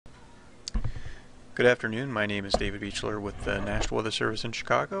Good afternoon. My name is David Beechler with the National Weather Service in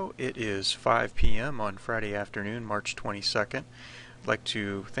Chicago. It is 5 p.m. on Friday afternoon, March 22nd. I'd like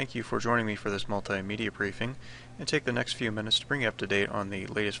to thank you for joining me for this multimedia briefing and take the next few minutes to bring you up to date on the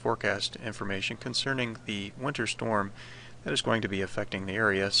latest forecast information concerning the winter storm that is going to be affecting the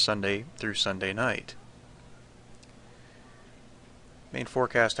area Sunday through Sunday night. Main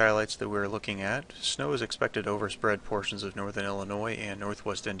forecast highlights that we're looking at: snow is expected to overspread portions of northern Illinois and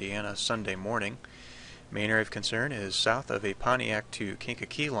northwest Indiana Sunday morning. Main area of concern is south of a Pontiac to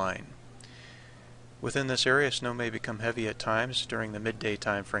Kankakee line. Within this area, snow may become heavy at times during the midday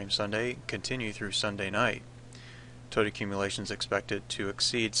time frame Sunday and continue through Sunday night. Total accumulations expected to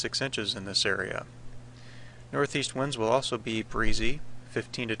exceed 6 inches in this area. Northeast winds will also be breezy,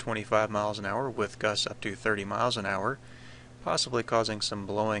 15 to 25 miles an hour with gusts up to 30 miles an hour, possibly causing some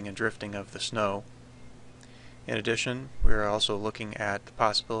blowing and drifting of the snow. In addition, we are also looking at the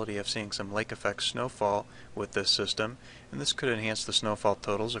possibility of seeing some lake effect snowfall with this system, and this could enhance the snowfall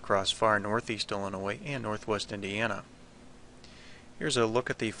totals across far northeast Illinois and northwest Indiana. Here's a look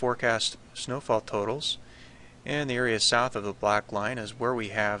at the forecast snowfall totals, and the area south of the black line is where we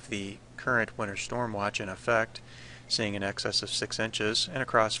have the current winter storm watch in effect, seeing in excess of 6 inches, and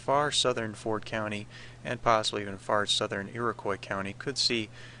across far southern Ford County and possibly even far southern Iroquois County could see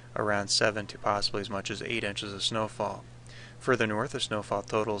around 7 to possibly as much as 8 inches of snowfall. Further north, the snowfall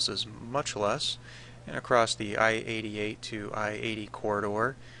totals is much less, and across the I-88 to I-80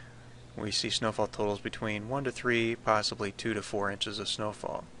 corridor we see snowfall totals between 1 to 3, possibly 2 to 4 inches of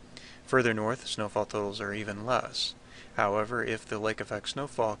snowfall. Further north, snowfall totals are even less. However, if the lake effect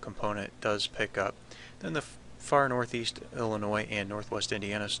snowfall component does pick up, then the far northeast Illinois and northwest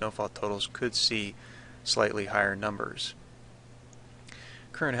Indiana snowfall totals could see slightly higher numbers.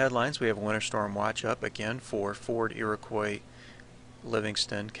 Current headlines: we have a winter storm watch up again for Ford, Iroquois,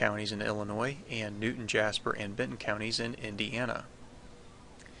 Livingston counties in Illinois, and Newton, Jasper, and Benton counties in Indiana.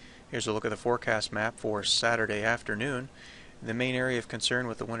 Here's a look at the forecast map for Saturday afternoon. The main area of concern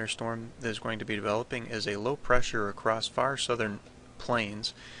with the winter storm that is going to be developing is a low pressure across far southern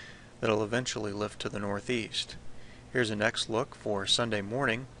plains that will eventually lift to the northeast. Here's a next look for Sunday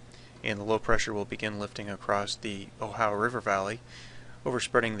morning, and the low pressure will begin lifting across the Ohio River Valley,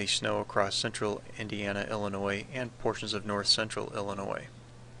 overspreading the snow across central Indiana, Illinois, and portions of north central Illinois.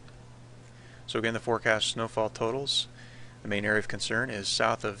 So again, the forecast snowfall totals: the main area of concern is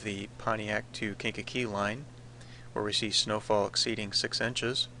south of the Pontiac to Kankakee line, where we see snowfall exceeding 6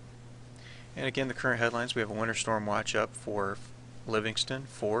 inches. And again, the current headlines: we have a winter storm watch up for Livingston,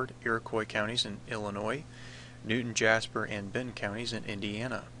 Ford, Iroquois counties in Illinois, Newton, Jasper, and Benton counties in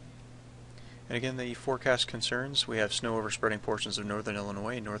Indiana. And again, the forecast concerns: we have snow overspreading portions of northern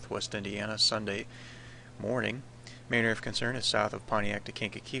Illinois and northwest Indiana Sunday morning. Main area of concern is south of Pontiac to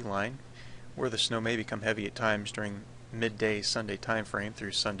Kankakee line, where the snow may become heavy at times during midday Sunday time frame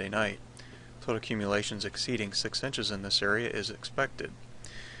through Sunday night. Total accumulations exceeding 6 inches in this area is expected.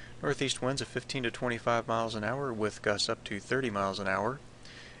 Northeast winds of 15 to 25 miles an hour with gusts up to 30 miles an hour,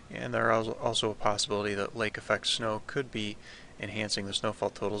 and there is also a possibility that lake effect snow could be enhancing the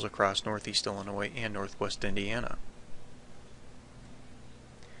snowfall totals across northeast Illinois and northwest Indiana.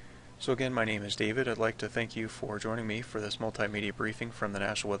 So again, my name is David. I'd like to thank you for joining me for this multimedia briefing from the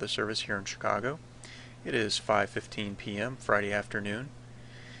National Weather Service here in Chicago. It is 5:15 p.m. Friday afternoon.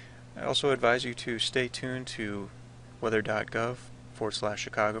 I also advise you to stay tuned to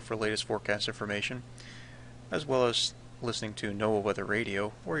weather.gov/Chicago for latest forecast information, as well as listening to NOAA Weather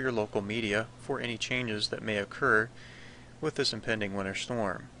Radio or your local media for any changes that may occur with this impending winter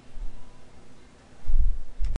storm.